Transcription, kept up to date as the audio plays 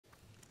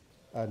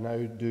Now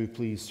do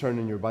please turn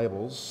in your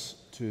Bibles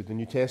to the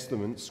New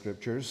Testament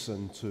scriptures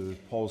and to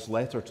Paul's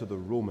letter to the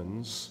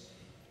Romans,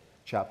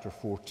 chapter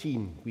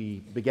 14. We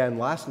began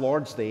last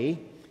Lord's Day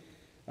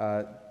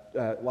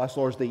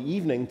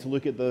evening to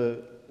look at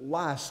the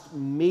last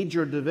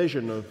major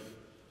division of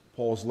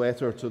Paul's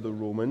letter to the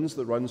Romans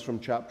that runs from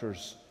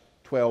chapters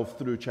 12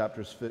 through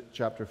chapter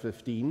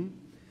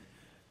 15,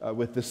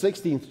 with the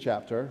 16th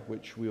chapter,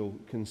 which we'll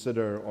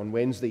consider on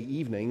Wednesday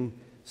evening,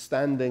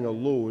 standing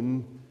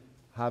alone,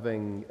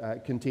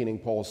 containing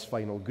Paul's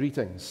final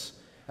greetings.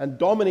 And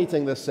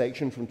dominating this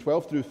section from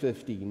 12 through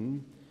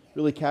 15,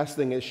 really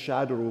casting its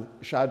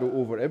shadow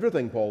over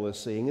everything Paul is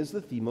saying, is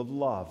the theme of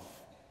love.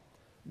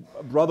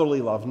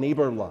 Brotherly love,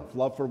 neighbor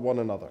love for one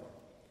another.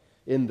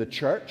 In the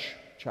church,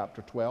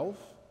 chapter 12,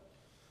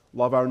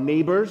 love our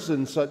neighbors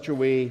in such a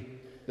way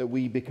that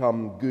we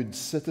become good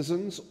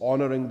citizens,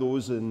 honoring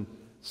those in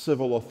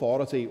civil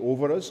authority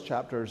over us,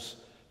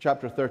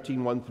 chapter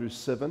 13, 1 through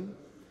 7.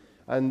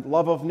 And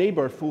love of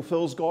neighbor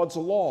fulfills God's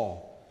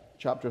law,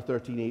 chapter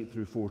 13, 8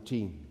 through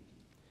 14.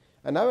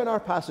 And now in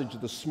our passage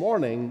this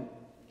morning,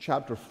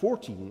 chapter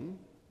 14,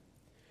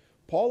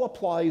 Paul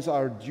applies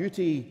our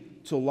duty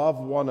to love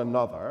one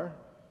another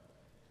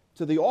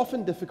to the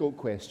often difficult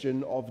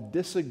question of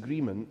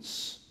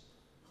disagreements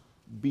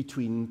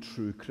between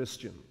true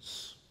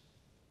Christians.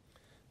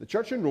 The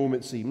church in Rome,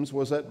 it seems,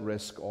 was at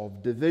risk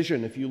of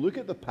division. If you look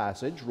at the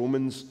passage,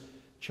 Romans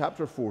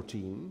chapter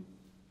 14,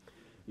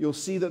 you'll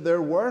see that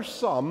there were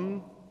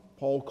some,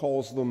 Paul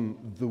calls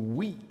them the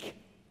weak.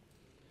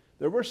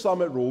 There were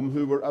some at Rome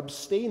who were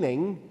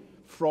abstaining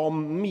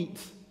from meat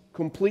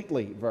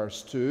completely,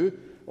 verse 2,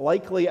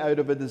 likely out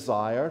of a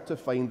desire to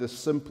find the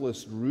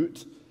simplest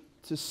route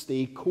to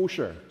stay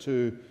kosher,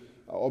 to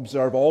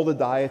observe all the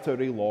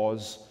dietary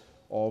laws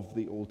of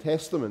the Old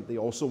Testament. They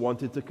also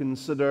wanted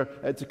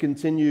to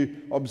continue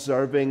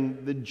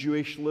observing the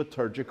Jewish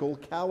liturgical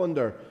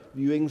calendar,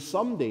 viewing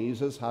some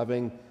days as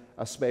having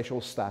a special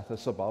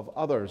status above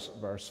others,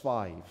 verse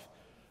 5.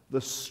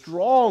 The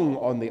strong,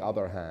 on the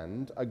other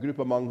hand, a group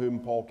among whom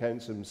Paul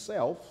counts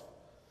himself,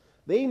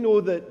 they know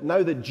that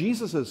now that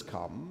Jesus has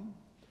come,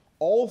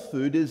 all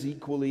food is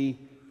equally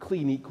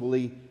clean,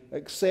 equally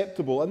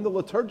acceptable, and the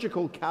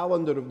liturgical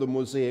calendar of the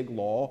Mosaic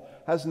Law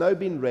has now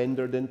been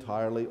rendered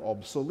entirely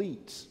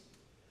obsolete.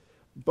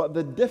 But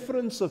the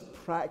difference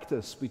of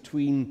practice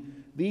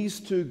between these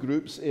two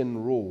groups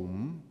in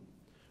Rome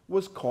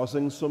was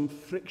causing some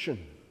friction.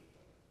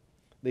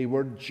 They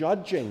were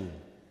judging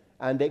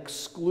and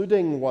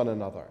excluding one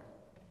another.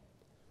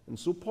 And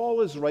so Paul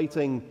is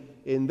writing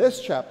in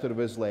this chapter of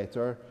his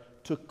letter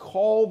to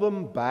call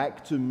them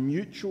back to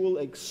mutual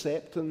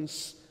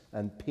acceptance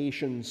and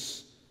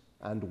patience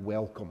and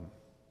welcome.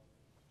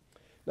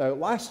 Now,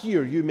 last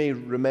year, you may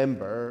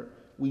remember,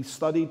 we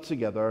studied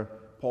together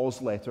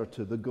Paul's letter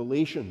to the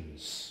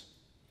Galatians.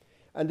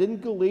 And in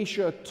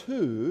Galatia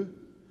 2,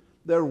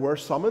 there were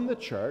some in the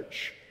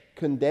church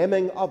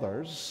condemning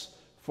others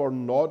for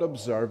not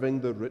observing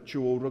the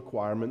ritual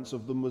requirements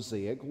of the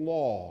Mosaic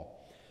Law.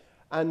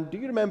 And do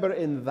you remember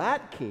in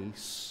that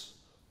case,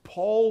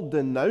 Paul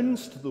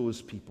denounced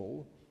those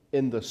people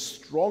in the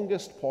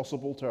strongest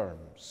possible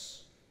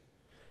terms.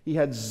 He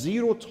had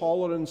zero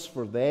tolerance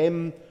for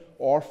them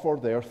or for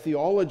their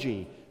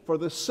theology, for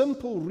the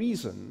simple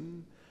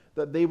reason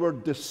that they were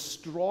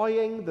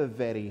destroying the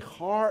very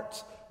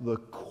heart, the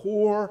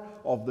core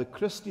of the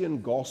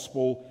Christian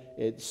gospel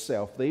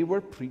itself. They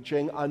were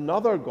preaching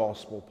another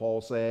gospel,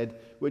 Paul said,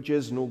 which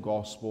is no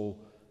gospel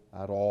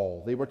at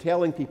all. They were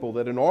telling people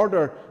that in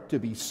order to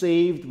be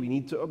saved, we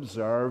need to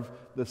observe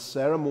the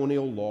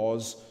ceremonial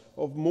laws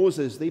of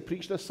Moses. They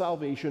preached a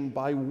salvation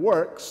by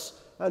works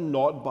and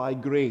not by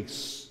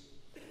grace.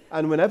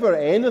 And whenever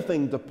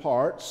anything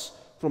departs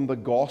from the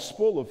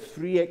gospel of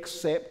free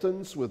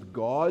acceptance with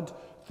God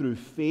through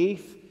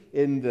faith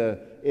in the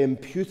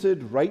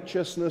imputed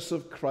righteousness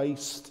of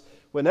Christ,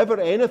 whenever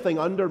anything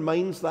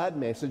undermines that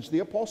message, the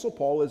Apostle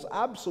Paul is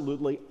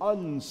absolutely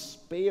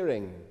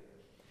unsparing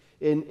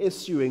in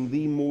issuing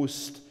the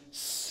most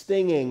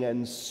stinging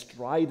and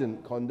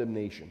strident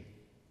condemnation.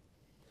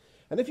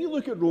 And if you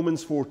look at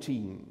Romans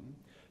 14,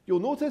 you'll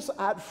notice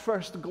at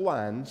first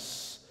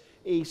glance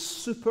a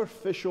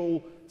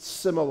superficial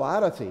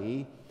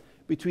similarity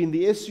between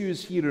the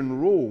issues here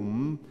in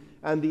Rome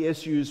and the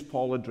issues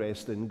Paul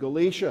addressed in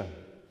Galatia.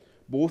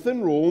 Both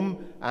in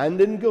Rome and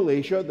in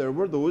Galatia, there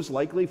were those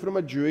likely from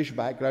a Jewish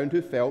background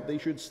who felt they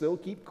should still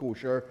keep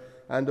kosher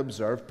and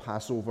observe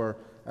Passover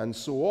and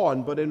so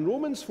on. But in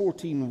Romans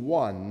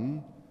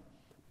 14:1,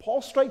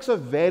 Paul strikes a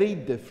very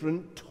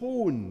different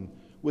tone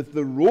with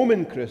the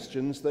Roman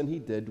Christians than he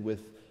did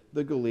with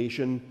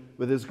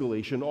his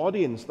Galatian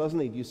audience, doesn't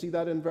he? Do you see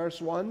that in verse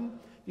 1?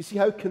 You see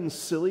how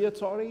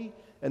conciliatory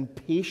and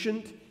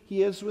patient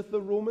he is with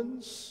the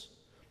Romans?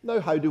 Now,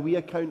 how do we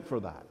account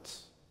for that?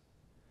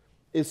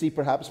 Is he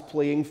perhaps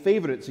playing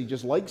favorites? He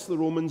just likes the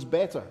Romans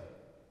better.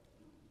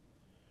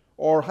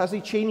 Or has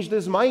he changed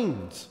his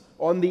mind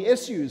on the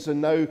issues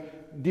and now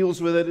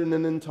deals with it in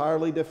an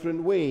entirely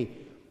different way?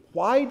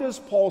 Why does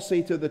Paul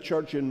say to the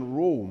church in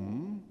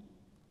Rome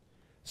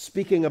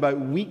speaking about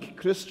weak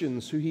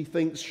Christians who he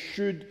thinks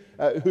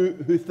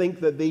who think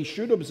that they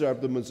should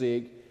observe the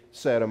Mosaic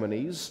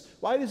ceremonies.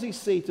 Why does he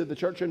say to the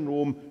church in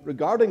Rome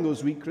regarding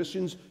those weak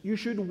Christians, you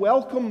should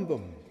welcome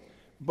them,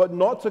 but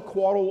not to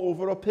quarrel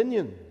over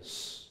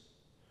opinions?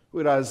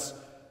 Whereas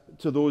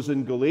to those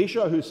in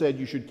Galatia who said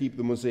you should keep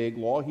the Mosaic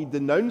law, he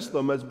denounced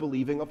them as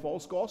believing a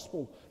false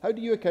gospel. How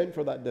do you account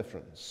for that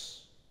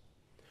difference?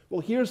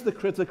 Well, here's the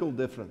critical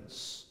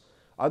difference.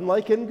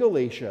 Unlike in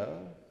Galatia,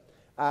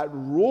 at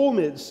Rome,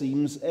 it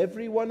seems,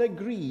 everyone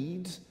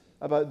agreed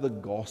about the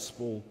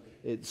gospel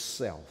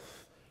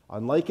itself.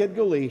 Unlike at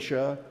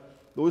Galatia,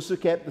 those who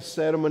kept the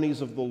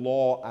ceremonies of the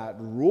law at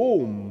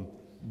Rome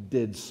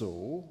did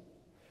so,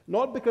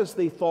 not because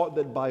they thought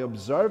that by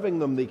observing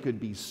them they could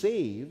be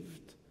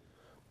saved,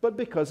 but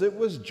because it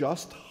was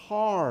just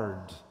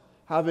hard,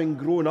 having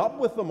grown up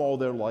with them all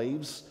their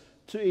lives,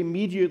 to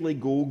immediately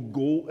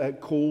go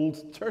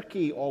cold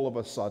turkey all of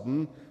a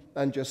sudden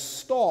and just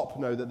stop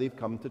now that they've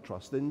come to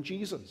trust in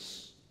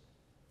Jesus.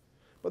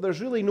 But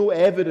there's really no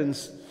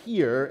evidence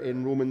here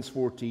in Romans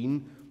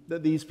 14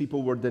 that these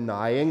people were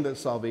denying that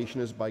salvation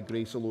is by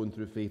grace alone,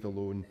 through faith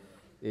alone,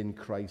 in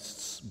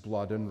Christ's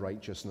blood and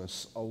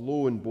righteousness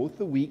alone. Both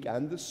the weak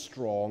and the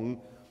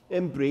strong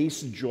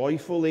embrace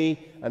joyfully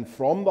and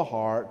from the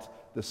heart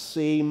the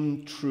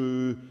same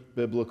true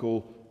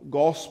biblical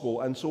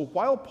gospel. And so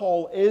while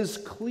Paul is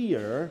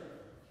clear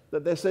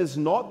that this is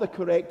not the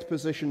correct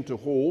position to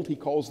hold, he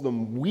calls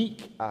them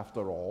weak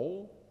after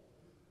all,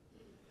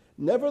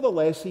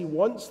 nevertheless he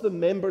wants the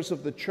members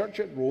of the church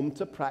at Rome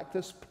to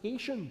practice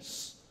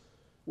patience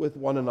with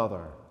one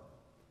another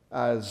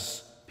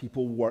as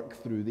people work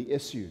through the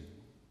issue.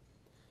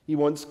 He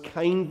wants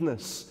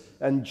kindness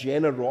and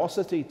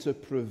generosity to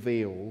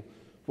prevail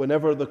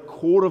whenever the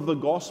core of the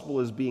gospel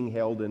is being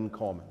held in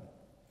common.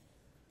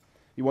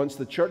 He wants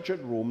the church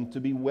at Rome to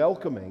be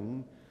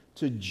welcoming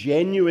to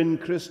genuine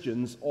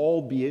Christians,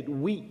 albeit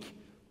weak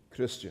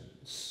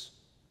Christians.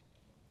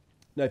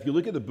 Now, if you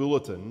look at the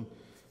bulletin,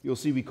 you'll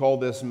see we call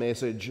this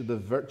message the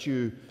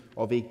virtue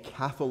of a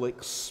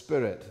Catholic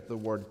spirit. The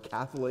word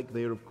Catholic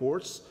there, of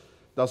course,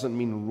 doesn't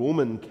mean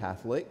Roman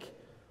Catholic.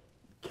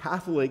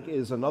 Catholic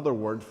is another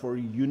word for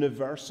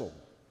universal.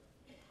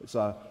 It's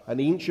an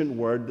ancient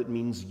word that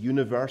means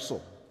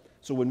universal.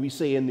 So when we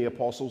say in the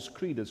Apostles'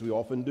 Creed, as we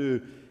often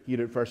do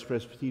here at First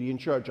Presbyterian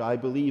Church, I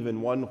believe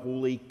in one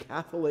holy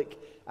Catholic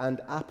and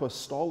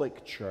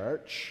apostolic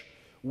church,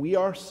 we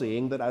are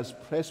saying that as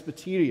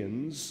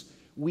Presbyterians,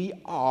 we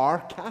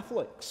are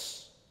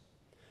Catholics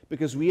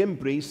because we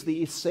embrace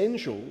the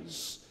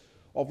essentials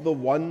of the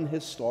one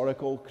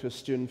historical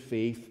Christian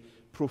faith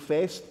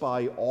professed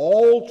by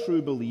all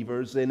true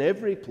believers in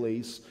every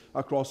place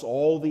across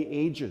all the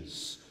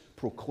ages,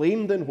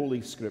 proclaimed in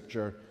Holy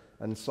Scripture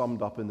and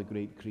summed up in the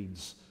great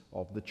creeds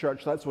of the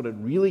church. That's what it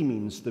really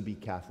means to be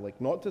Catholic,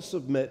 not to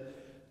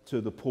submit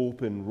to the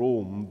Pope in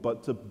Rome,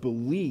 but to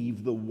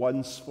believe the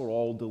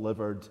once-for-all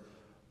delivered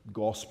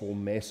gospel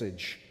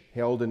message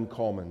held in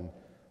common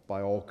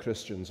by all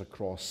Christians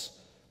across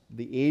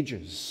the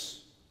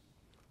ages.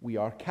 We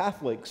are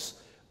Catholics,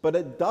 but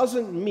it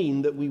doesn't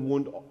mean that we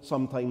won't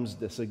sometimes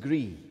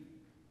disagree.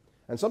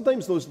 And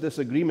sometimes those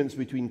disagreements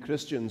between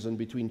Christians and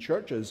between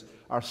churches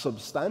are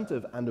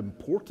substantive and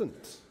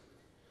important.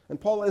 And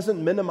Paul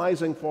isn't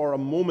minimizing for a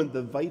moment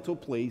the vital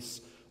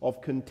place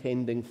of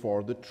contending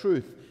for the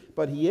truth.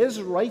 But he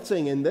is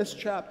writing in this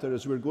chapter,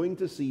 as we're going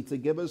to see, to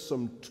give us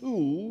some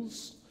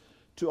tools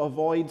to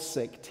avoid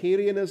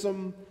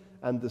sectarianism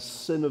and the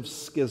sin of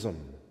schism,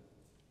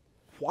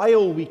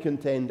 while we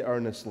contend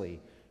earnestly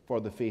for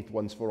the faith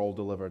once for all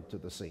delivered to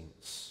the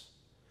saints.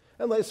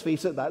 And let's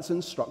face it, that's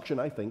instruction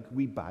I think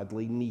we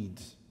badly need.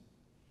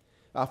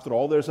 After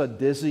all, there's a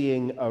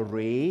dizzying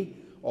array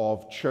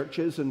of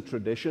churches and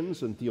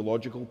traditions and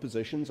theological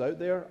positions out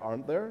there,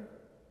 aren't there?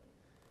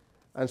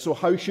 And so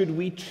how should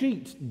we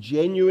treat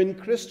genuine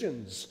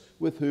Christians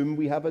with whom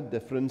we have a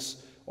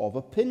difference of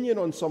opinion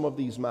on some of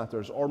these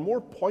matters? Or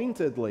more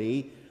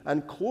pointedly,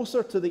 and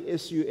closer to the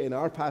issue in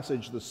our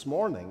passage this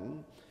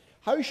morning,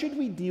 how should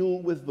we deal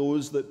with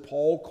those that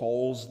Paul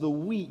calls the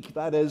weak?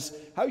 That is,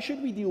 how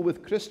should we deal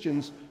with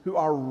Christians who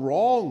are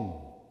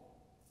wrong?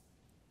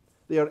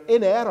 They are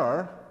in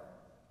error,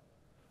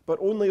 but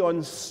only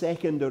on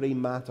secondary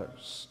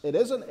matters. It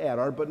is an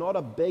error, but not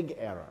a big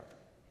error.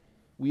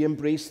 We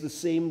embrace the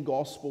same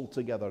gospel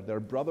together. They're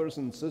brothers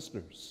and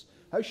sisters.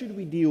 How should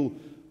we deal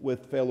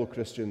with fellow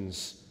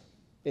Christians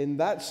in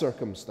that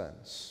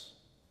circumstance?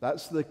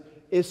 That's the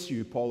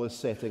issue Paul is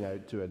setting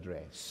out to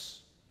address.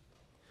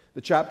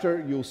 The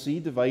chapter, you'll see,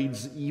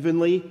 divides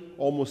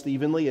almost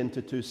evenly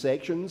into two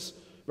sections,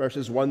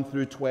 verses 1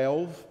 through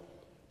 12.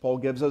 Paul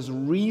gives us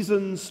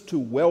reasons to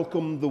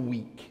welcome the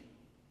weak.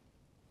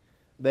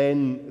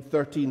 Then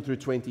 13 through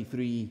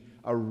 23,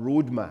 a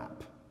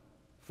roadmap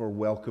for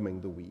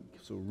welcoming the weak.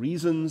 So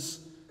reasons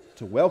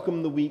to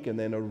welcome the weak, and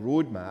then a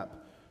roadmap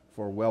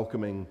for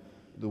welcoming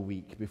the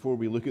weak. Before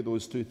we look at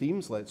those two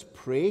themes, let's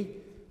pray,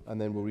 and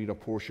then we'll read a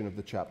portion of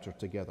the chapter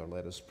together.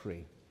 Let us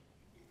pray.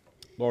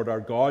 Lord our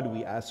God,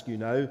 we ask you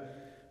now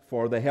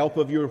for the help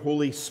of your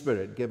Holy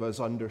Spirit, give us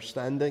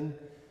understanding,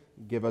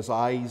 give us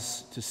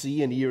eyes to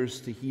see and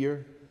ears to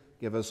hear,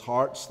 give us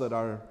hearts that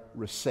are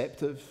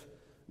receptive,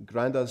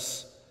 grant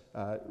us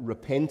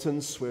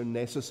repentance where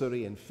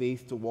necessary and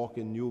faith to walk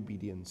in new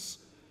obedience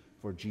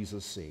for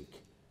Jesus'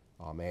 sake.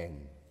 Amen.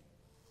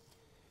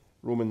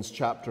 Romans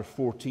chapter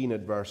 14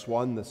 at verse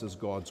 1, this is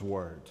God's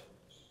word.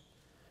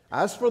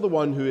 As for the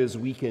one who is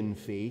weak in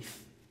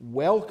faith,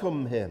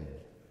 welcome him,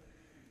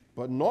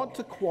 but not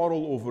to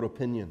quarrel over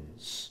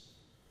opinions.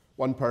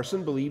 One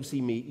person believes he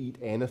may eat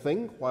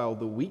anything, while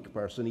the weak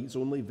person eats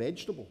only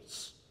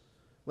vegetables.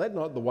 Let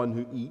not the one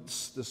who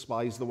eats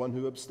despise the one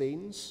who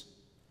abstains,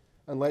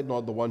 and let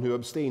not the one who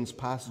abstains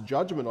pass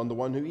judgment on the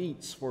one who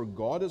eats, for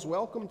God has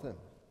welcomed him.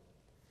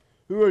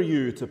 Who are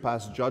you to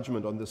pass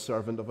judgment on the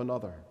servant of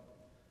another?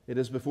 It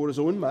is before his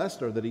own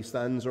master that he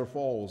stands or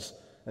falls,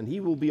 and he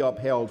will be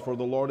upheld, for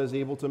the Lord is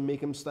able to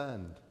make him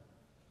stand.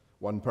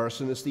 One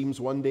person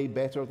esteems one day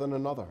better than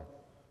another,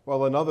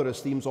 while another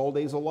esteems all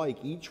days alike.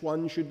 Each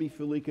one should be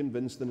fully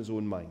convinced in his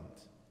own mind.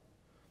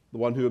 The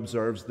one who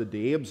observes the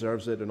day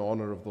observes it in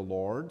honor of the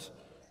Lord.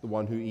 The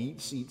one who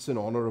eats, eats in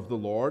honor of the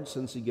Lord,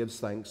 since he gives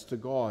thanks to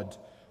God,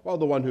 while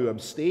the one who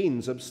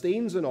abstains,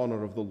 abstains in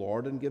honor of the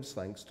Lord and gives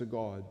thanks to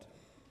God.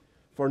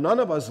 For none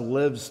of us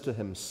lives to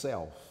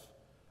himself,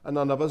 and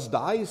none of us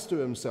dies to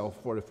himself,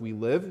 for if we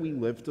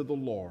live to the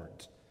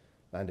Lord.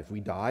 And if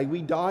we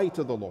die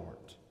to the Lord.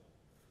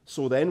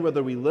 So then,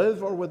 whether we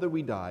live or whether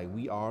we die,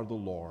 we are the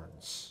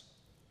Lord's.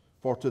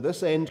 For to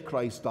this end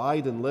Christ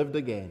died and lived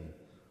again,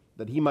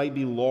 that he might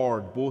be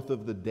Lord both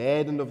of the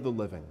dead and of the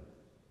living.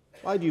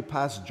 Why do you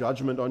pass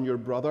judgment on your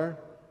brother?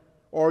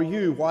 Or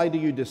you, why do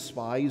you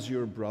despise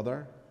your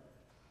brother?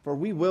 For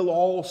we will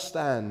all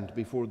stand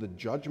before the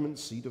judgment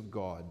seat of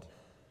God.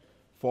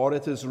 For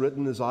it is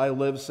written, as I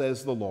live,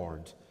 says the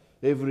Lord,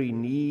 every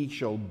knee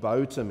shall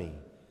bow to me,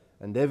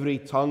 and every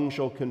tongue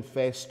shall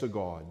confess to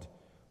God.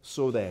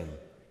 So then,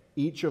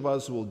 each of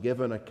us will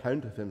give an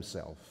account of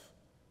himself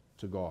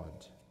to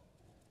God.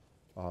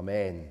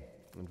 Amen.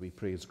 And we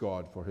praise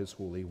God for his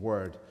holy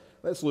word.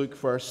 Let's look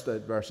first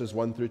at verses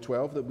 1 through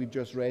 12 that we've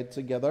just read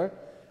together,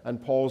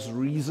 and Paul's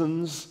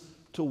reasons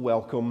to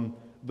welcome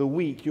the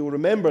weak. You'll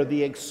remember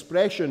the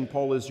expression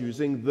Paul is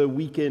using, the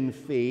weak in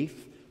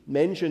faith,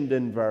 mentioned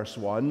in verse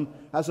 1,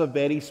 has a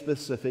very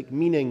specific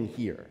meaning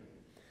here.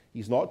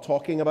 He's not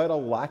talking about a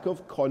lack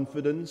of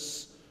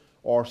confidence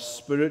or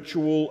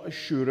spiritual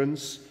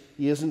assurance.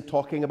 He isn't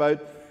talking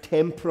about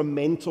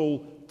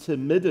temperamental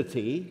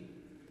timidity.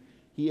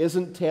 He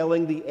isn't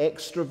telling the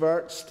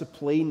extroverts to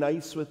play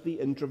nice with the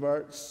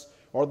introverts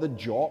or the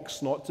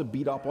jocks not to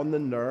beat up on the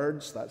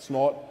nerds. That's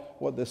not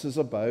what this is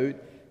about.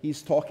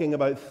 He's talking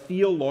about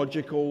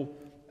theological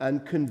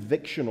and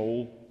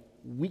convictional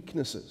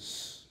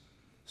weaknesses.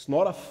 It's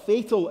not a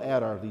fatal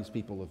error these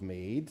people have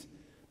made,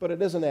 but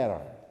it is an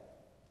error.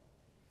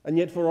 And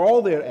yet for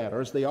all their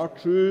errors, they are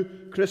true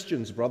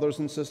Christians, brothers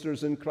and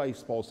sisters in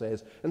Christ, Paul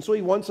says. And so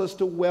he wants us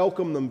to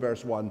welcome them,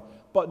 verse 1,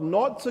 but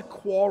not to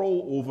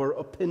quarrel over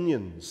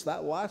opinions.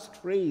 That last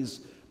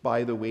phrase,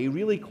 by the way,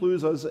 really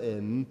clues us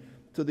in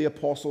to the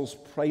apostle's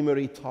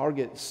primary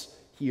targets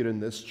here in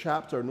this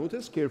chapter.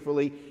 Notice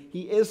carefully,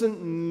 he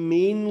isn't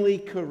mainly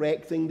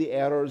correcting the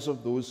errors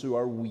of those who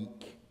are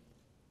weak.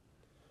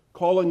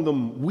 Calling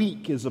them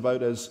weak is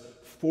about as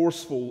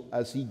forceful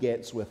as he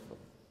gets with them.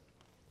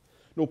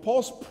 No,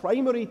 Paul's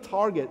primary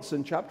targets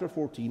in chapter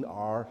 14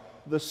 are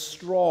the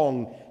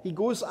strong. He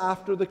goes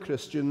after the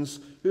Christians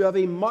who have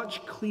a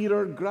much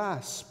clearer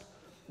grasp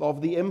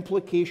of the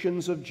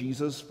implications of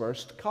Jesus'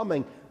 first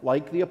coming,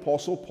 like the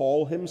Apostle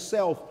Paul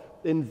himself.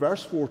 In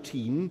verse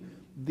 14,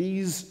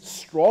 these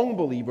strong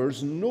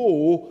believers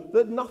know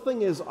that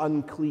nothing is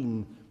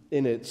unclean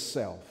in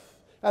itself.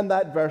 And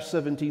that verse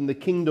 17, the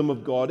kingdom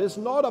of God is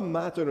not a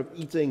matter of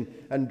eating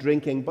and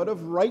drinking, but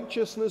of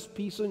righteousness,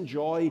 peace, and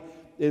joy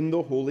in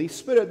the Holy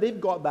Spirit. They've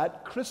got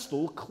that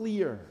crystal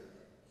clear.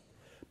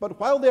 But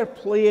while they're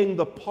playing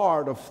the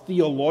part of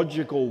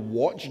theological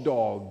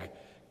watchdog,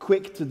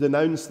 quick to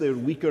denounce their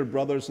weaker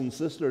brothers and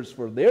sisters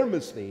for their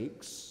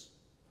mistakes,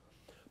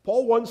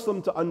 Paul wants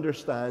them to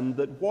understand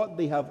that what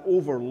they have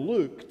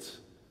overlooked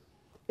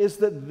is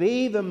that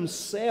they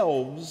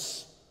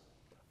themselves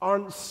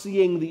aren't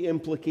seeing the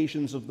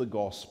implications of the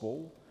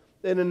gospel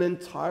in an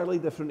entirely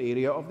different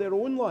area of their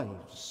own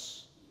lives.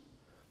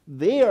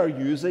 They are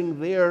using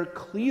their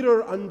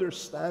clearer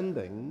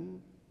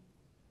understanding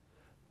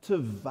to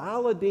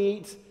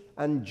validate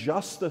and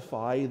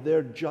justify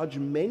their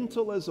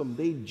judgmentalism.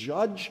 They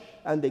judge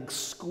and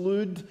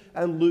exclude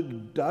and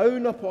look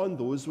down upon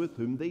those with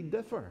whom they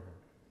differ.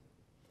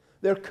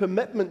 Their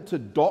commitment to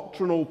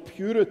doctrinal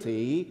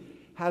purity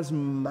has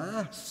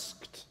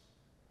masked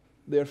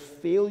their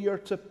failure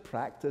to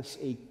practice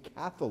a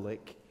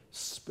Catholic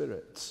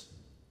spirit.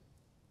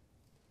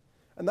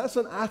 And that's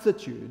an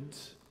attitude,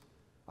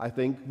 I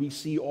think, we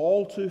see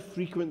all too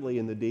frequently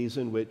in the days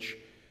in which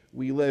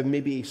we live,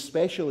 maybe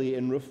especially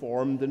in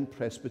Reformed and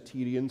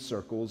Presbyterian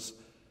circles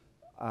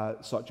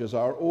such as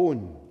our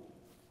own.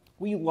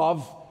 We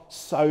love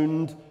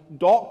sound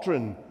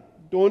doctrine,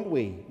 don't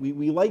we?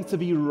 We like to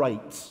be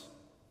right.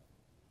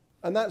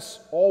 And that's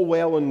all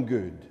well and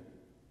good.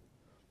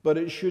 But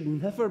it should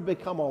never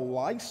become a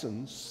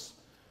license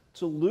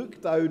to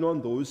look down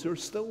on those who are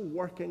still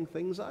working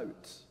things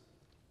out.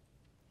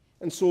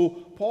 And so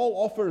Paul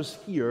offers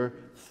here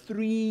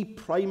three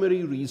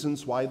primary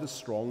reasons why the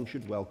strong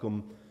should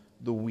welcome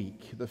the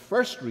weak. The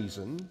first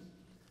reason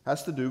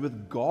has to do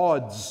with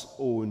God's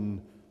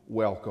own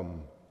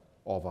welcome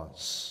of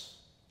us.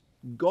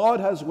 God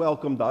has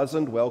welcomed us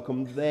and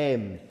welcomed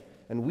them,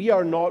 and we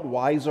are not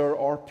wiser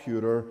or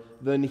purer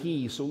than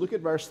he. So look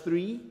at verse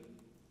 3.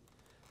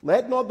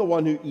 Let not the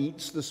one who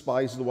eats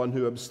despise the one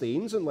who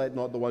abstains, and let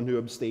not the one who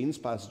abstains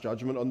pass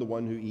judgment on the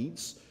one who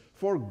eats,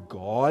 for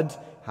God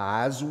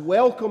has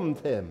welcomed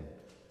him.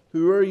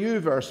 Who are you,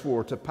 verse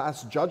 4, to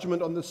pass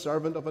judgment on the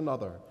servant of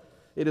another?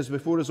 It is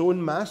before his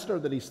own master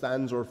that he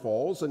stands or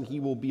falls, and he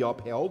will be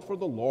upheld, for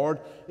the Lord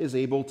is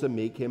able to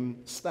make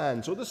him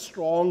stand. So the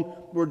strong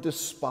were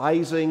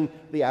despising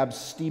the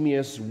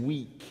abstemious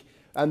weak,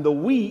 and the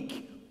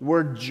weak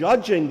were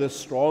judging the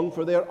strong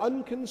for their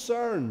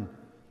unconcern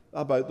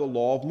about the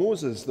law of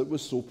Moses that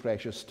was so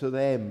precious to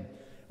them.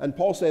 And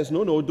Paul says,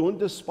 no, don't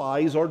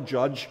despise or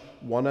judge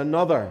one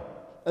another.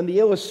 And the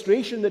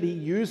illustration that he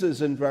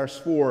uses in verse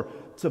 4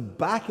 to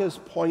back his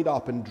point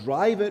up and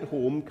drive it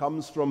home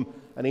comes from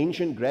an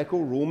ancient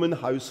Greco-Roman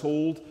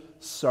household,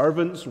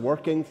 servants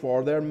working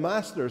for their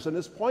masters. And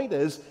his point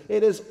is,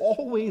 it is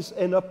always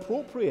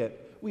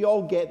inappropriate. We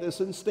all get this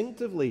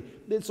instinctively.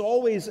 It's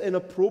always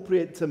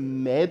inappropriate to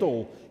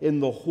meddle in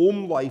the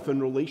home life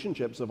and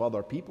relationships of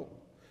other people.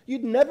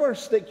 You'd never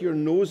stick your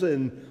nose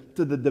in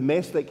to the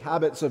domestic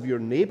habits of your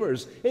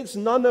neighbors. It's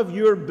none of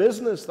your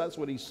business, that's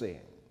what he's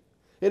saying.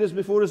 It is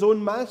before his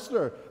own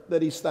master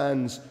that he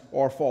stands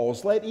or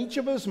falls. Let each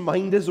of us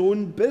mind his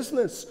own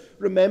business,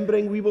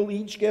 remembering we will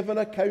each give an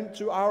account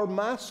to our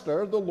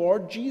master, the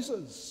Lord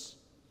Jesus.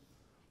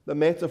 The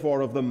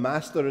metaphor of the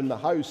master in the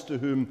house to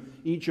whom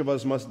each of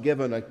us must give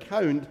an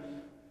account,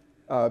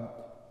 the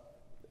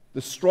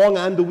strong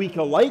and the weak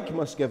alike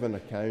must give an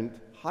account,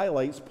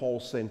 highlights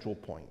Paul's central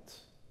point.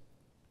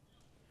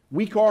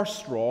 Weak or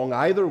strong,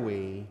 either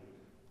way,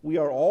 we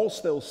are all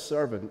still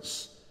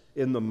servants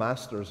in the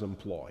master's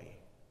employ.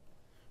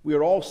 We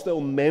are all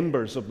still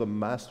members of the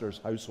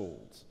master's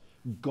household.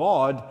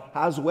 God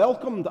has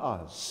welcomed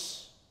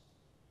us.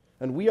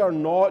 And we are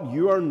not,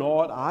 you are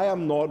not, I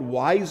am not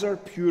wiser,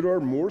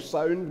 purer, more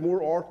sound,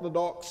 more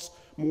orthodox,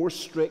 more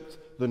strict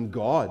than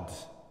God.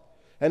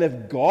 And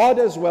if God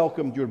has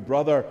welcomed your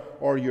brother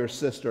or your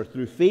sister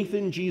through faith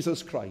in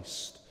Jesus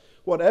Christ,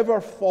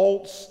 whatever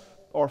faults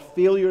or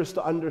failures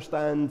to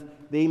understand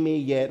they may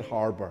yet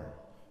harbor,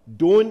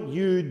 don't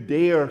you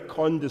dare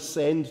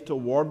condescend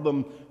toward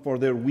them for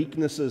their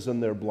weaknesses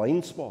and their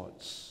blind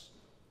spots.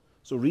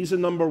 So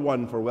reason number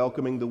one for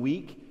welcoming the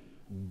weak,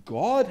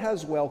 God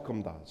has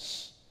welcomed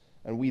us,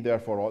 and we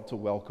therefore ought to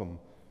welcome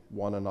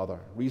one another.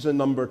 Reason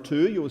number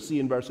two, you'll see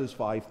in verses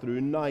 5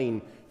 through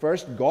 9.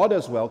 First, God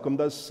has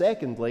welcomed us.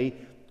 Secondly,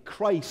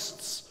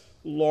 Christ's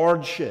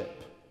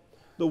lordship.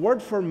 The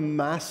word for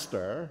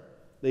master,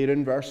 there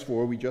in verse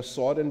 4, we just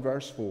saw it in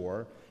verse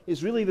 4,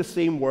 is really the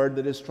same word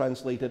that is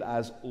translated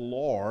as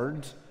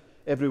Lord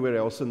everywhere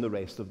else in the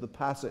rest of the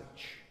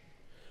passage.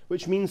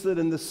 Which means that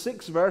in the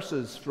 6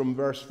 verses from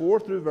verse 4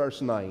 through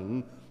verse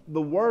 9,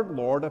 the word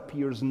Lord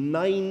appears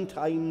 9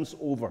 times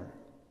over.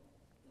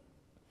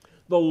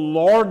 The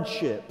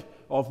lordship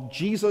of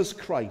Jesus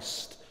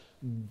Christ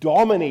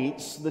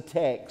dominates the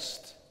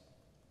text.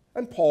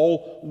 And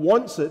Paul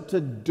wants it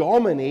to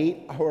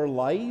dominate our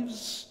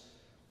lives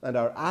and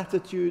our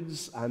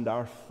attitudes and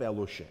our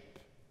fellowship.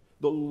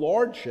 The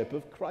lordship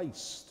of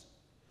Christ.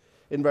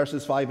 In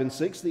verses 5 and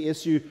 6, the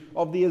issue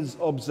of the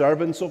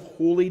observance of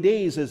holy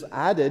days is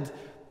added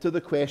to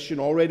the question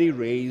already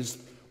raised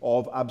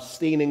of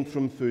abstaining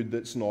from food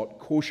that's not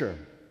kosher.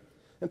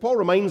 And Paul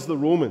reminds the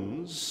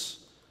Romans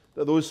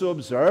that those who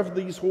observe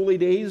these holy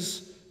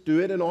days do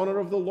it in honor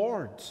of the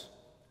Lord,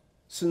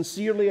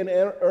 sincerely and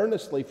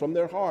earnestly from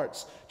their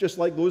hearts, just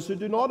like those who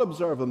do not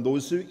observe them.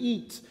 Those who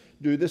eat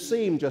do the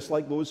same, just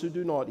like those who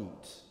do not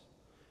eat.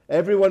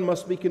 Everyone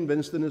must be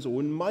convinced in his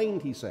own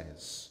mind, he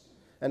says,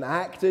 and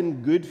act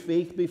in good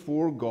faith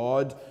before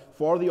God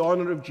for the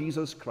honor of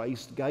Jesus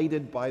Christ,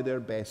 guided by their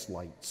best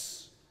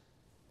lights.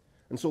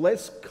 And so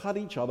let's cut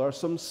each other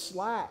some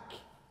slack.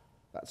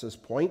 That's his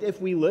point.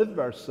 If we live,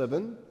 verse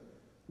 7,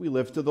 we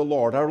live to the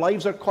Lord. Our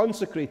lives are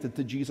consecrated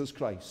to Jesus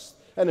Christ.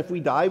 And if we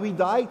die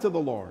to the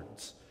Lord.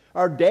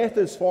 Our death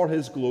is for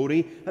his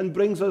glory and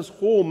brings us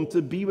home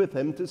to be with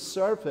him, to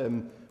serve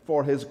him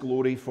for his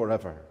glory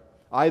forever.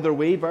 Either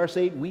way, verse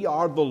 8, we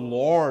are the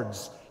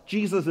Lord's.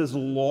 Jesus is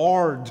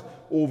Lord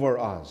over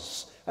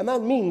us. And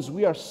that means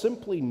we are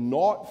simply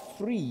not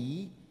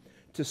free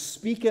to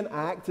speak and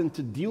act and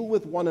to deal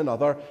with one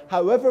another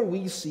however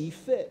we see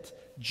fit.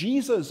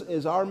 Jesus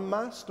is our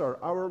master,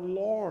 our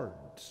Lord.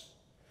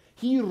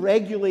 He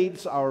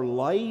regulates our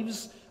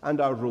lives and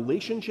our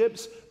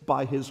relationships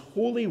by his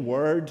holy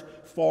word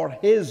for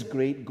his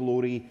great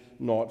glory,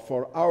 not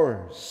for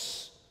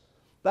ours.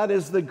 That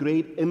is the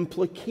great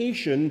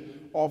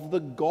implication of the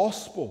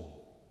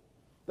gospel,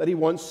 that he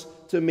wants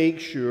to make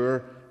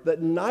sure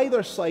that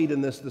neither side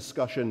in this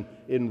discussion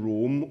in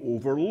Rome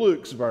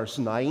overlooks. Verse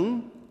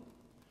 9,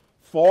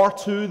 "For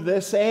to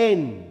this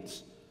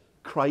end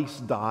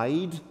Christ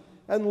died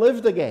and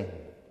lived again,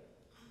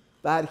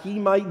 that he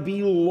might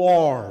be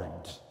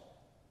Lord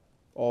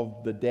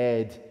of the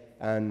dead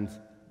and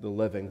the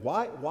living."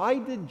 Why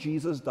did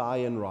Jesus die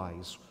and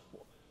rise?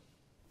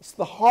 It's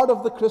the heart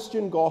of the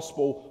Christian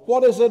gospel.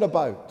 What is it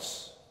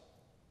about?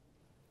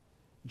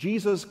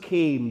 Jesus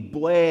came,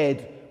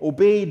 bled,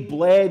 obeyed,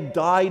 bled,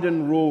 died,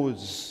 and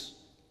rose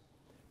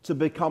to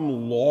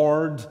become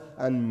Lord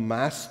and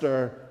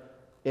Master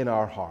in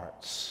our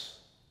hearts.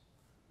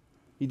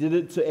 He did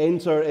it to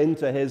enter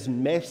into his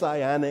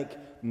messianic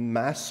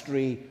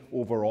mastery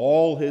over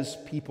all his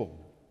people,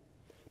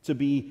 to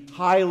be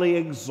highly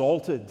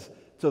exalted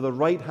to the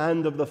right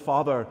hand of the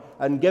Father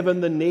and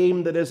given the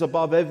name that is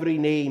above every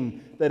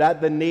name, that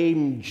at the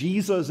name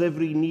Jesus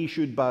every knee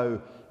should bow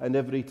and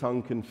every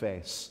tongue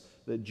confess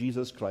that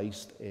Jesus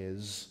Christ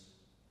is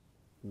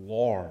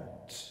Lord.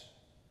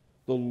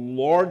 The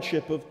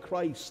lordship of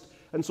Christ.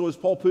 And so as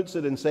Paul puts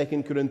it in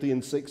 2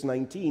 Corinthians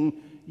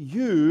 6:19,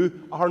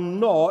 you are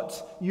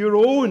not your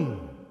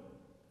own.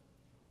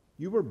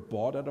 You were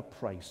bought at a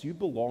price. You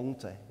belong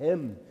to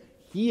him.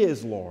 He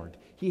is Lord.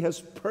 He has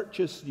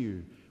purchased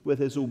you with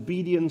his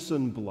obedience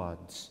and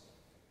blood.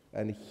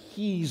 And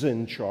he's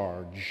in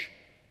charge,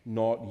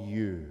 not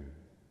you.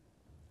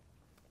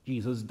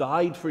 Jesus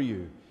died for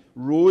you,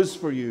 rose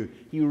for you.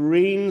 He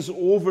reigns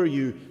over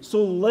you.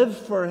 So live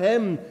for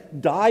him,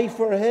 die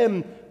for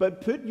him,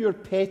 but put your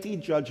petty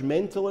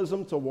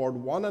judgmentalism toward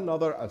one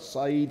another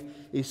aside,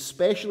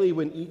 especially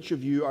when each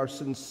of you are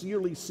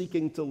sincerely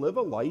seeking to live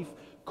a life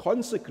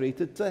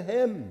consecrated to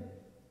him.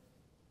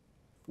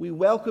 We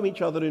welcome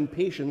each other in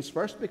patience,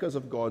 first because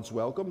of God's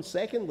welcome,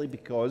 secondly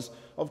because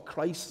of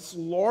Christ's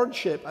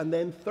lordship, and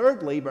then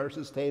thirdly,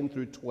 verses 10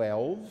 through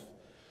 12,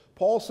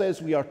 Paul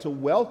says we are to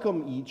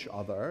welcome each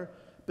other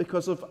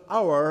because of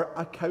our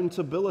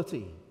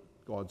accountability.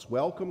 God's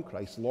welcome,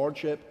 Christ's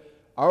lordship,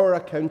 our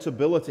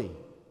accountability.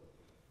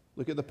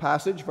 Look at the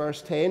passage,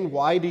 verse 10.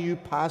 "Why do you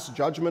pass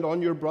judgment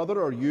on your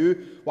brother? Or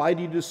why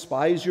do you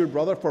despise your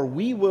brother? For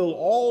we will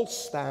all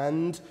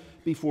stand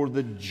before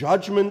the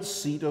judgment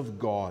seat of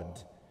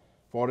God.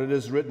 For it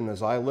is written,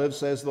 as I live,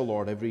 says the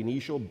Lord, every knee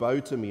shall bow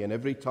to me, and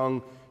every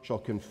tongue shall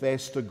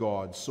confess to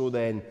God. So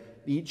then,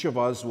 each of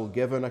us will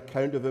give an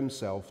account of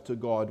himself to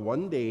God."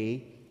 One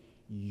day,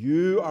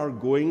 you are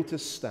going to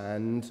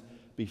stand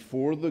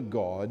before the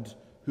God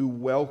who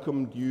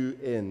welcomed you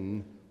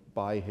in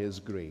by his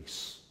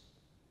grace.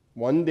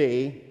 One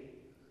day,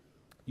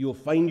 you'll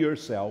find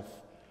yourself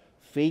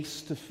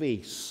face to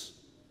face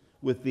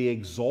with the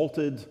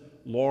exalted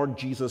Lord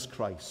Jesus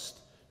Christ,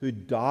 who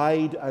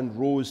died and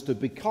rose to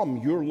become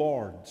your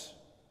Lord.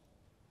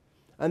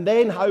 And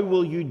then how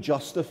will you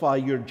justify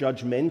your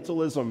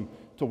judgmentalism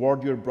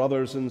toward your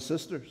brothers and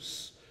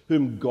sisters,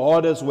 whom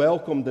God has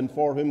welcomed and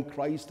for whom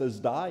Christ has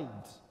died?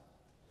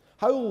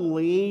 How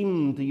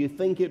lame do you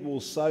think it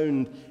will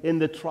sound in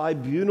the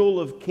tribunal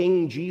of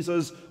King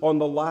Jesus on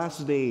the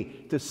last day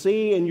to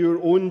say in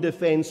your own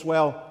defense,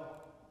 well,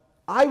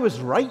 I was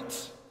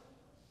right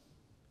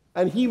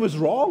and he was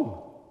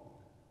wrong?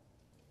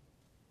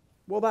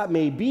 Well, that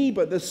may be,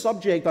 but the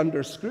subject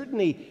under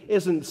scrutiny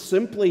isn't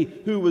simply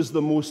who was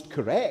the most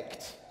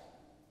correct,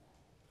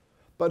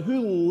 but who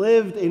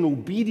lived in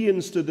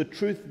obedience to the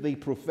truth they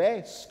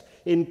professed,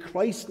 in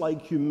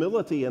Christ-like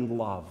humility and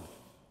love.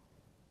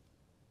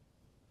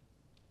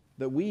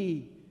 That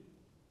we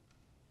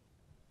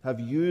have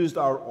used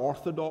our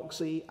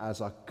orthodoxy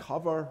as a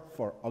cover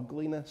for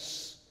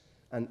ugliness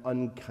and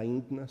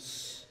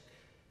unkindness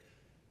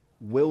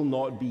will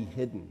not be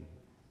hidden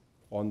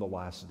on the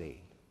last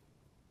day.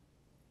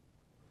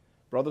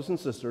 Brothers and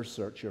sisters,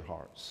 search your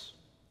hearts.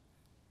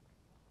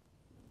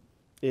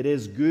 It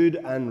is good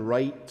and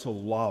right to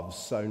love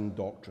sound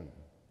doctrine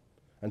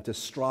and to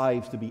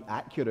strive to be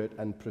accurate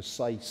and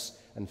precise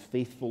and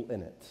faithful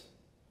in it.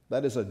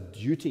 That is a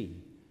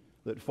duty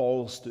that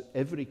falls to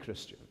every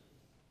Christian.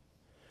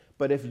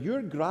 But if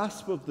your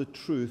grasp of the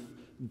truth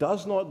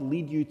does not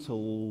lead you to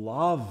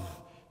love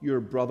your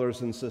brothers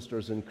and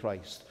sisters in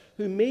Christ,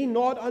 who may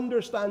not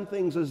understand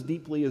things as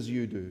deeply as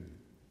you do,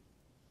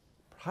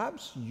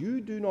 perhaps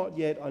you do not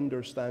yet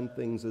understand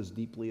things as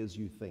deeply as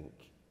you think,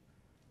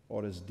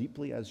 or as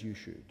deeply as you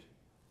should.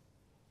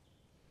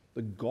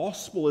 The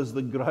gospel is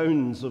the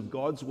grounds of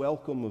God's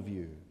welcome of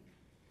you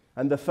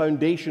and the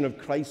foundation of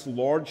Christ's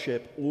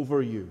lordship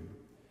over you.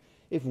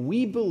 If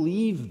we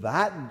believe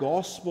that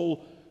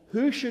gospel,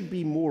 who should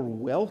be more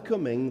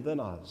welcoming than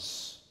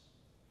us?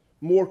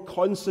 More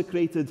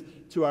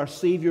consecrated to our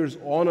Savior's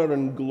honor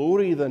and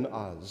glory than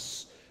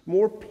us?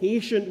 More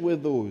patient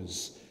with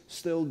those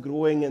still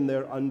growing in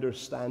their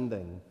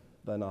understanding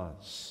than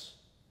us?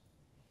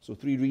 So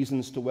 3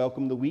 reasons to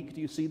welcome the weak.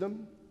 Do you see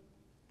them?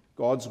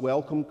 God's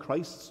welcome,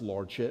 Christ's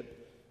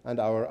lordship, and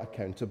our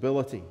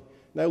accountability.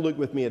 Now look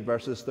with me at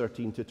verses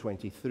 13 to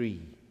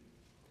 23.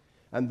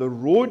 and the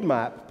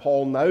roadmap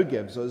Paul now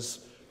gives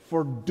us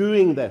for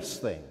doing this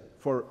thing,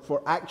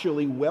 for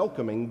actually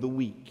welcoming the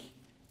weak.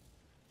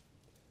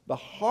 The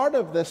heart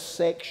of this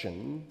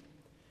section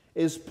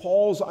is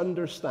Paul's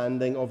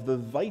understanding of the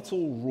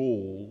vital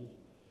role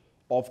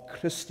of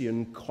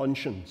Christian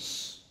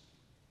conscience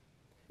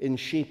in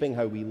shaping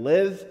how we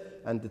live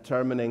and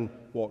determining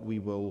what we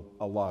will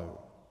allow.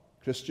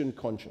 Christian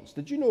conscience.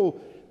 Did you know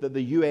that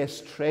the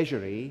U.S.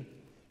 Treasury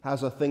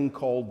has a thing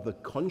called the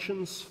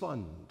Conscience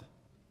Fund?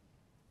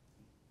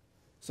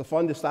 It's a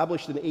fund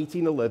established in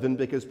 1811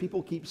 because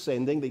people keep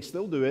sending, they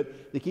still do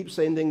it, they keep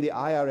sending the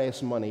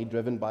IRS money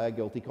driven by a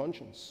guilty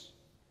conscience.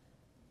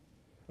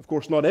 Of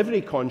course, not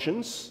every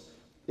conscience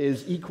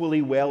is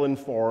equally well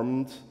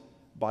informed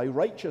by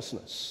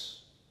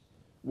righteousness.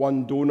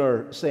 One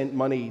donor sent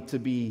money to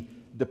be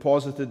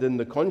deposited in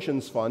the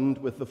Conscience Fund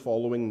with the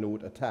following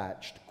note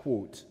attached,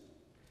 quote,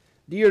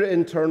 "Dear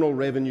Internal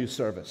Revenue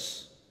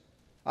Service,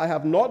 I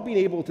have not been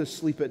able to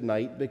sleep at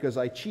night because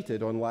I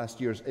cheated on last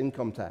year's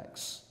income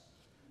tax.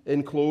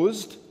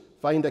 Enclosed,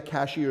 find a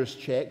cashier's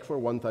check for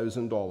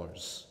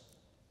 $1,000.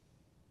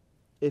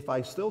 If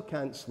I still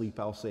can't sleep,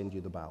 I'll send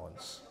you the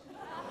balance."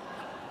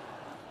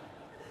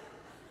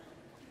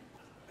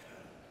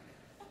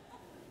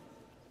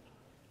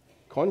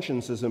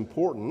 Conscience is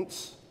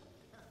important,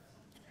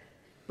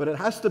 but it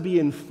has to be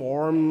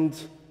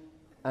informed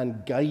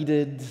and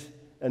guided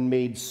and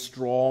made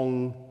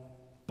strong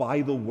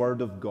by the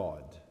Word of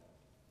God.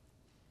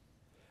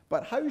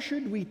 But how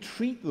should we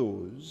treat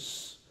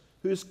those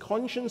whose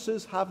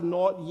consciences have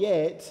not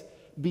yet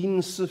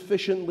been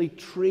sufficiently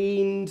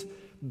trained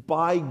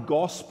by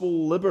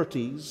gospel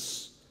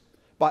liberties,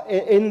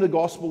 in the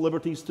gospel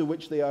liberties to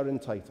which they are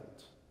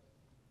entitled?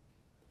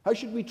 How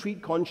should we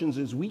treat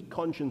consciences, weak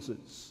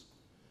consciences,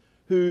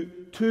 who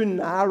too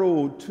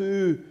narrow,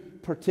 too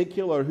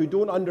particular, who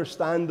don't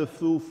understand the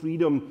full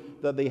freedom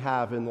that they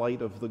have in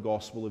light of the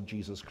gospel of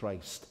Jesus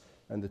Christ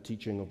and the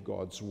teaching of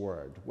God's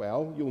word?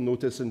 Well, you'll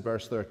notice in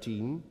verse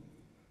 13,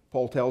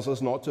 Paul tells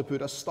us not to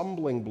put a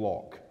stumbling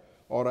block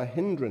or a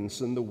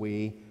hindrance in the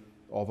way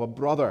of a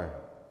brother.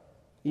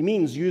 He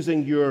means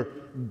using your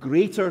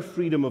greater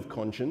freedom of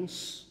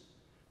conscience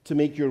to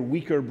make your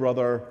weaker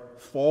brother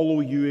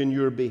follow you in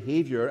your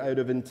behavior out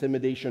of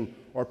intimidation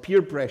or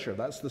peer pressure.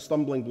 That's the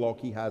stumbling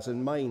block he has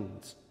in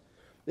mind.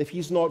 If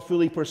he's not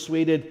fully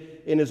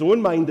persuaded in his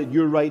own mind that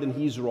you're right and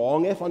he's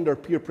wrong, if under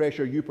peer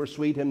pressure you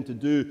persuade him to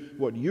do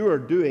what you are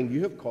doing,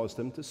 you have caused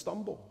him to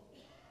stumble.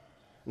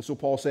 And so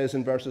Paul says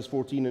in verses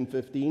 14 and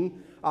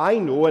 15, "I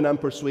know and am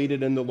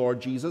persuaded in the Lord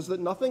Jesus that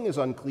nothing is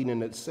unclean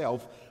in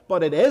itself,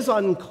 but it is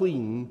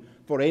unclean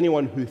for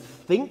anyone who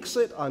thinks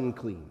it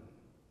unclean.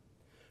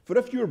 For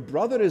if your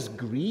brother is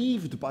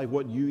grieved by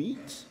what you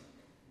eat,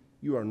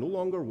 you are no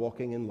longer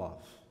walking in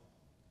love.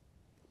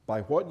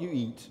 By what you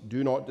eat,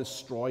 do not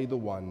destroy the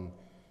one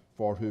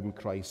for whom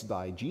Christ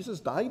died." Jesus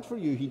died for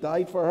you. He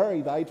died for her.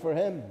 He died for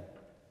him.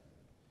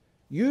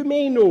 You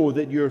may know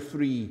that you're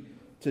free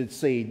to,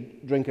 say,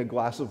 drink a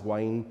glass of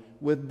wine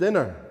with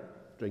dinner.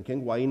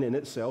 Drinking wine in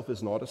itself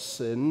is not a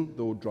sin,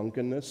 though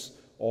drunkenness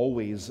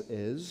always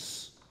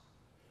is.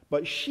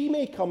 But she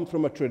may come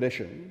from a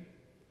tradition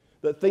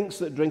that thinks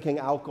that drinking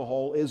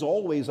alcohol is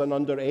always and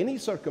under any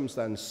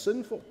circumstance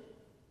sinful.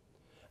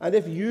 And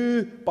if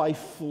you, by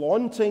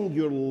flaunting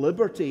your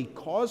liberty,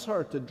 cause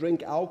her to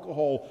drink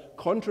alcohol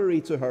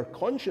contrary to her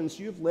conscience,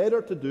 you've led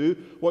her to do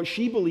what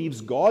she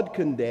believes God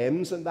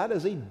condemns, and that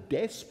is a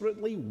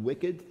desperately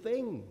wicked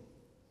thing.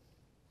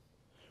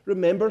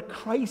 Remember,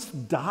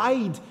 Christ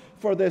died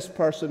for this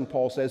person,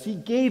 Paul says. He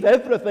gave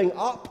everything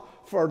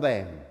up for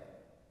them.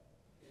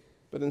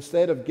 But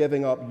instead of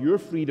giving up your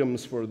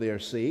freedoms for their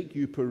sake,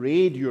 you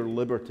parade your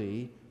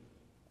liberty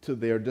to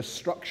their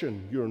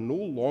destruction. You're no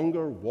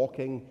longer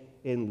walking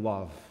in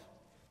love,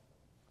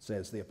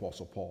 says the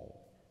Apostle Paul.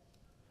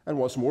 And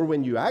what's more,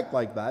 when you act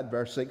like that,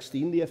 verse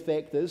 16, the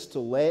effect is to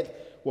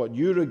let what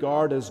you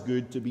regard as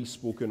good to be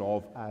spoken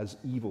of as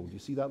evil. Do you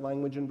see that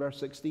language in verse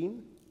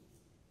 16?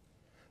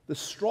 The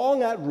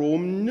strong at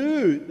Rome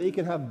knew they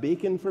could have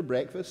bacon for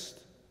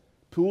breakfast,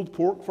 pulled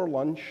pork for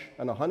lunch,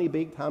 and a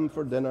honey-baked ham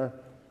for dinner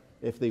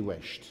if they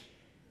wished.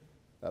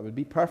 That would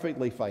be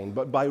perfectly fine.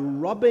 But by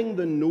rubbing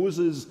the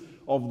noses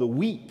of the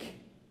weak,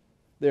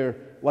 their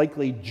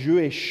likely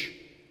Jewish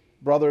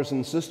brothers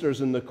and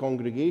sisters in the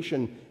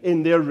congregation,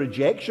 in their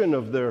rejection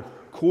of their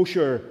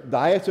kosher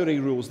dietary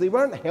rules, they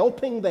weren't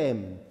helping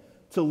them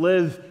to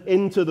live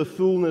into the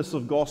fullness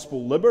of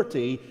gospel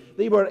liberty.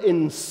 They were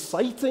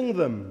inciting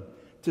them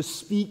to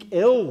speak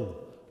ill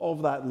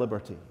of that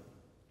liberty.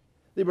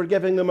 They were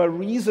giving them a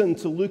reason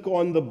to look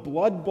on the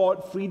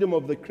blood-bought freedom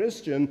of the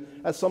Christian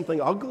as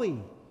something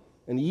ugly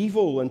and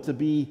evil and to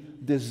be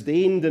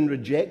disdained and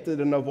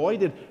rejected and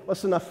avoided.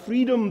 Listen, a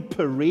freedom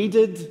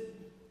paraded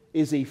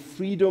is a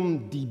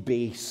freedom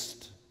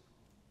debased.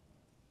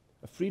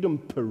 A freedom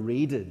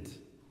paraded,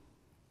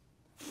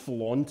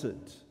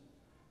 flaunted,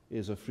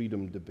 is a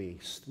freedom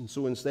debased. And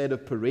so instead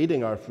of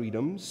parading our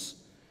freedoms,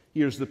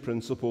 here's the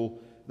principle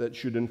that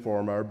should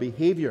inform our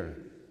behavior.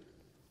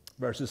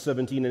 Verses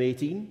 17 and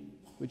 18.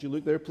 Would you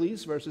look there,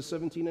 please? Verses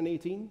 17 and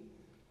 18.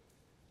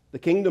 The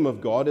kingdom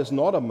of God is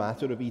not a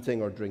matter of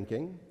eating or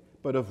drinking,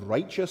 but of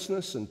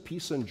righteousness and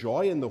peace and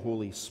joy in the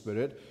Holy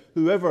Spirit.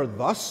 Whoever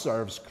thus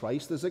serves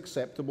Christ is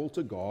acceptable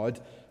to God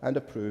and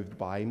approved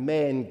by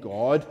men.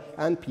 God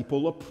and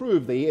people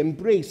approve. They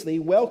embrace, they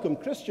welcome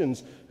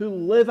Christians who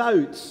live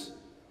out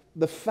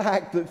the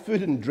fact that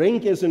food and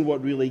drink isn't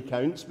what really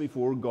counts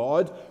before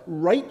God.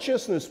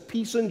 Righteousness,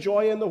 peace and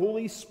joy in the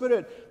Holy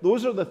Spirit,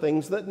 those are the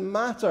things that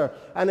matter.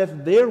 And if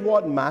they're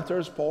what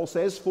matters, Paul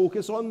says,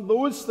 focus on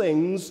those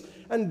things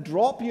and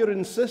drop your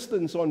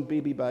insistence on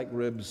baby back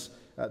ribs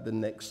at the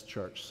next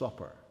church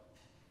supper.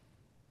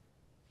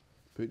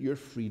 Put your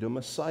freedom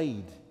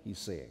aside, he's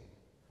saying,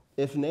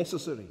 if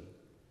necessary,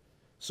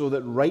 so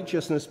that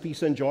righteousness,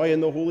 peace, and joy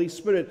in the Holy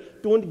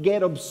Spirit don't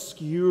get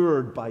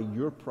obscured by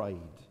your pride.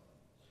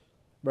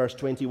 Verse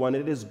 21,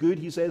 it is good,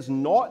 he says,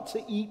 not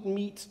to eat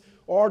meat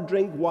or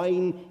drink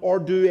wine or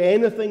do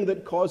anything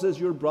that causes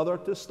your brother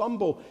to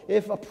stumble.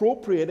 If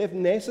appropriate, if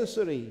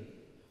necessary,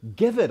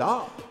 give it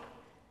up.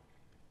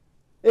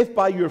 If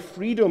by your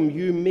freedom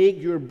you make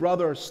your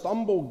brother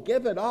stumble,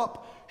 give it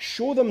up.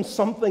 Show them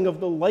something of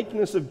the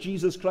likeness of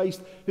Jesus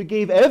Christ, who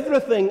gave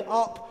everything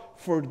up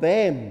for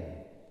them,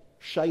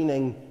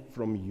 shining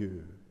from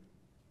you.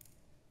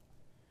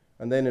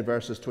 And then in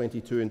verses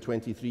 22 and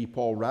 23,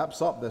 Paul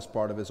wraps up this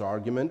part of his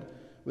argument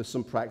with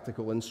some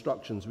practical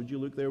instructions. Would you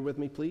look there with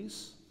me,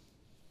 please?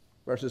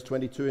 Verses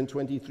 22 and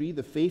 23,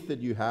 the faith that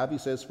you have, he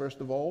says,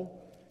 first of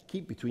all,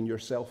 keep between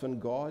yourself and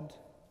God.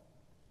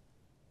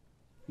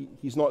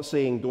 He's not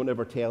saying don't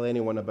ever tell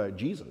anyone about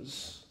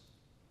Jesus.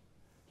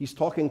 He's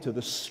talking to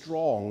the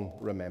strong,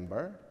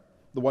 remember,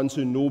 the ones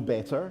who know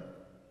better,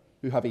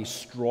 who have a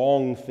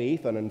strong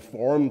faith and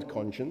informed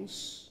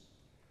conscience.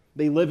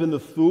 They live in the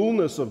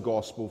fullness of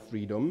gospel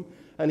freedom.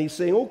 And he's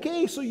saying,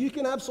 okay, so you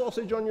can have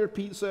sausage on your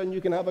pizza and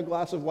you can have a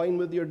glass of wine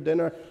with your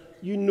dinner.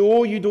 You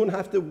know you don't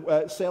have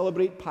to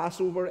celebrate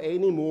Passover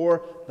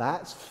anymore.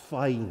 That's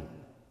fine.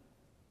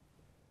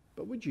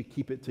 But would you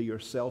keep it to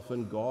yourself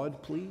and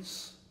God,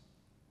 please?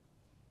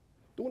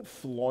 Don't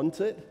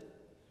flaunt it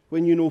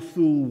when you know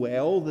full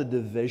well the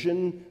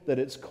division that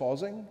it's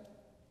causing.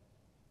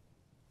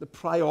 The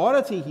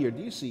priority here,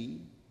 do you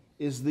see,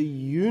 is the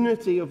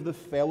unity of the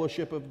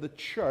fellowship of the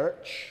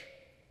church,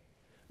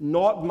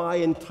 not my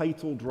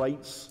entitled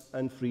rights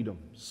and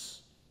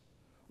freedoms.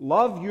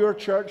 Love your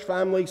church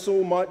family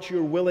so much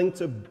you're willing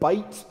to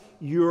bite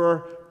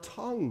your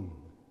tongue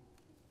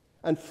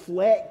and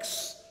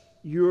flex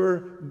your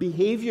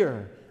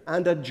behavior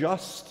and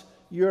adjust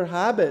your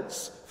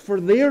habits for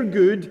their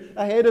good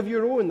ahead of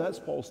your own. That's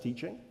Paul's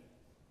teaching.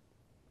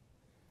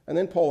 And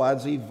then Paul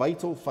adds a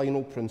vital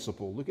final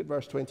principle. Look at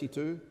verse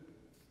 22.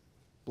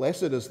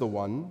 Blessed is the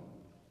one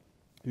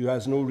who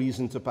has no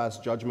reason to pass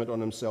judgment on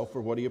himself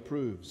for what he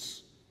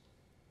approves.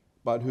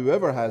 But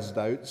whoever has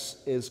doubts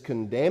is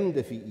condemned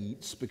if he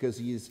eats, because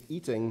the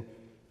eating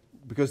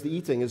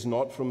is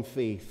not from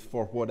faith.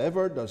 For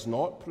whatever does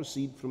not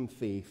proceed from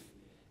faith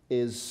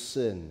is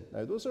sin.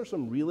 Now, those are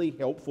some really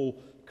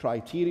helpful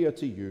criteria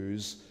to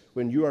use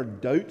when you are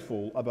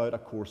doubtful about a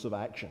course of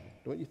action,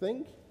 don't you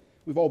think?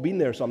 We've all been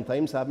there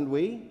sometimes, haven't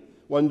we?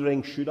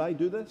 Wondering, should I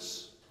do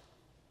this?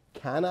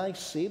 Can I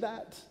say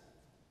that?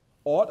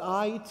 Ought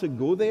I to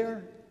go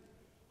there?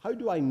 How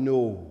do I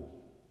know?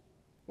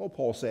 Well,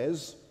 Paul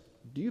says,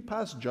 do you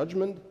pass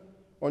judgment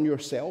on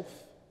yourself,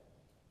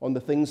 on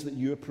the things that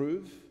you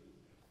approve?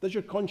 Does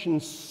your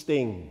conscience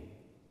sting?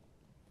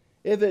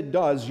 If it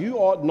does, you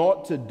ought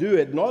not to do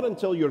it, not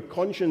until your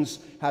conscience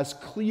has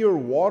clear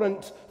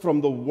warrant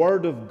from the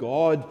Word of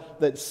God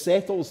that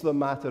settles the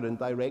matter and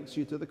directs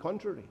you to the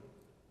contrary.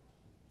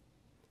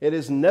 It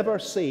is never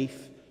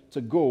safe to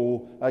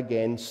go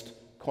against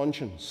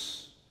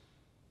conscience.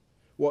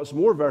 What's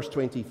more, verse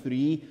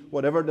 23,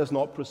 whatever does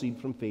not proceed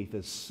from faith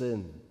is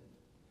sin.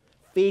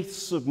 Faith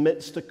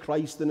submits to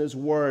Christ and His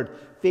Word.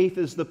 Faith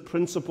is the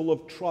principle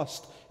of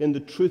trust in the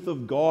truth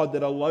of God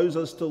that allows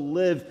us to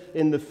live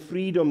in the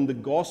freedom the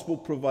gospel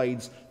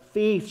provides.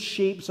 Faith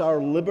shapes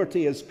our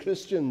liberty as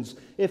Christians.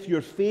 If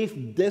your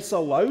faith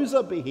disallows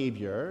a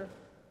behavior,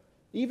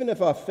 even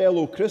if a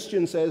fellow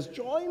Christian says,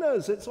 join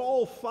us, it's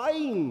all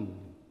fine,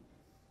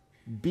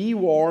 be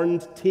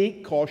warned,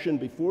 take caution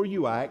before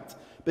you act,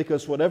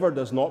 because whatever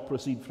does not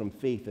proceed from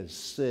faith is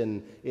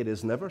sin. It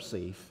is never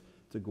safe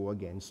to go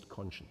against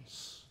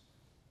conscience.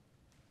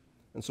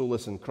 And so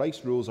listen,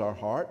 Christ rules our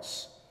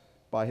hearts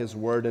by His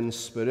Word and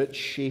Spirit,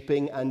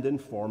 shaping and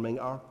informing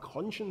our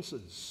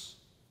consciences.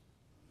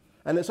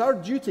 And it's our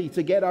duty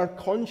to get our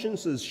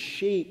consciences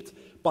shaped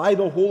by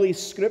the Holy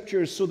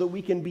Scriptures so that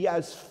we can be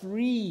as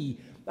free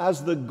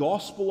as the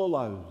gospel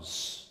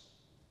allows.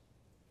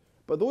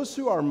 But those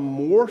who are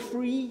more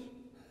free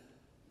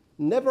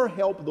never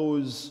help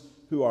those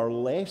who are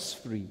less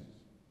free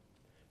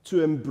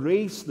to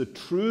embrace the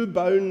true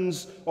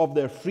bounds of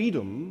their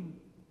freedom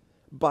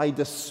by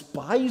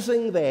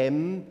despising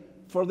them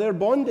for their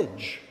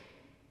bondage.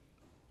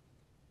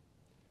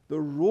 The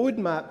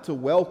roadmap to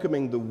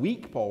welcoming the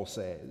weak, Paul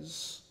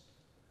says,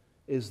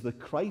 is the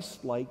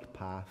Christ-like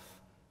path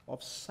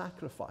of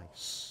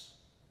sacrifice.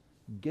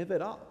 Give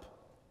it up.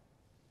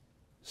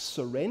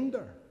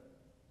 Surrender.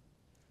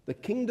 The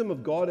kingdom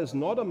of God is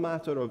not a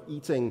matter of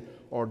eating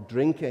or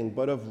drinking,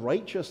 but of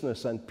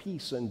righteousness and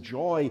peace and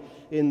joy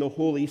in the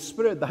Holy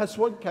Spirit. That's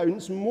what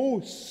counts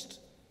most.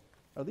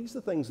 Are these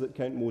the things that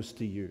count most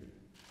to you?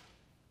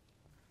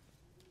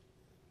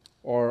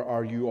 Or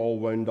are you all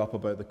wound up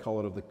about the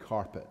color of the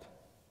carpet,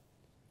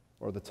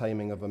 or the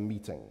timing of a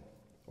meeting,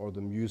 or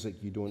the music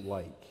you don't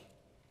like,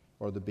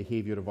 or the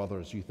behavior of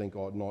others you think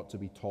ought not to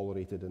be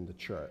tolerated in the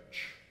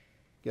church?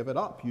 Give it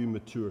up, you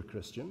mature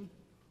Christian.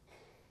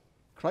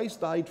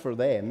 Christ died for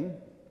them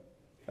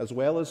as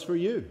well as for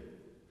you.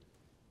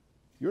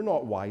 You're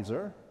not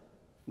wiser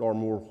nor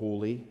more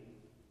holy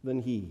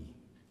than he.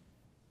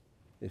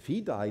 If he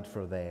died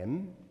for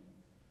them,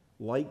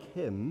 like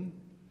him,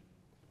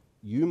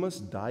 you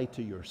must die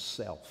to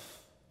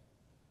yourself.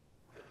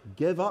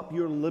 Give up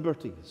your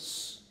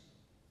liberties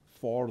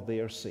for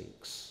their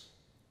sakes,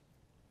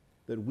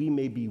 that we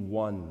may be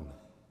one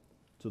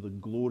to the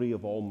glory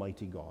of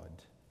Almighty God.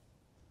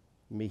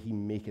 May he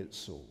make it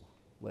so.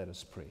 Let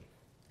us pray.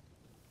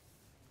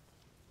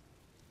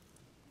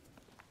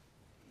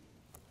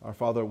 Our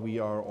Father, we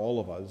are all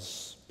of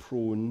us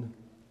prone,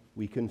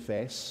 we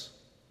confess,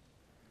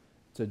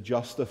 to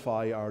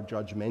justify our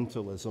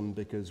judgmentalism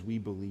because we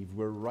believe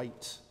we're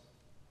right,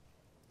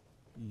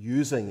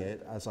 using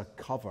it as a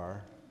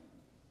cover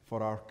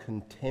for our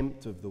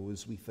contempt of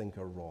those we think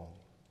are wrong.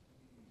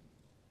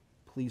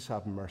 Please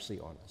have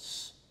mercy on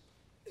us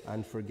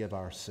and forgive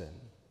our sin.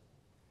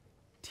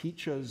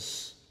 Teach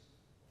us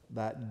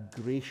that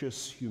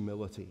gracious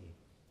humility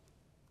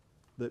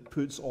that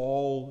puts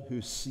all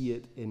who see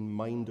it in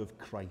mind of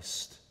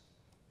Christ,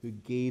 who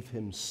gave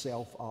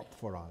himself up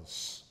for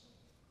us.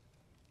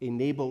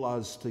 Enable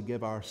us to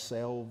give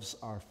ourselves,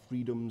 our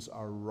freedoms,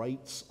 our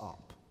rights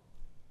up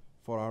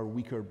for our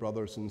weaker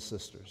brothers and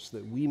sisters,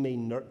 that we may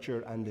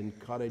nurture and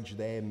encourage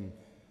them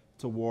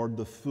toward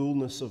the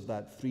fullness of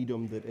that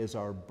freedom that is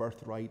our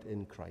birthright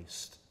in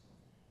Christ.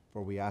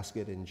 For we ask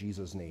it in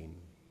Jesus' name.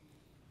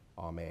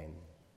 Amen.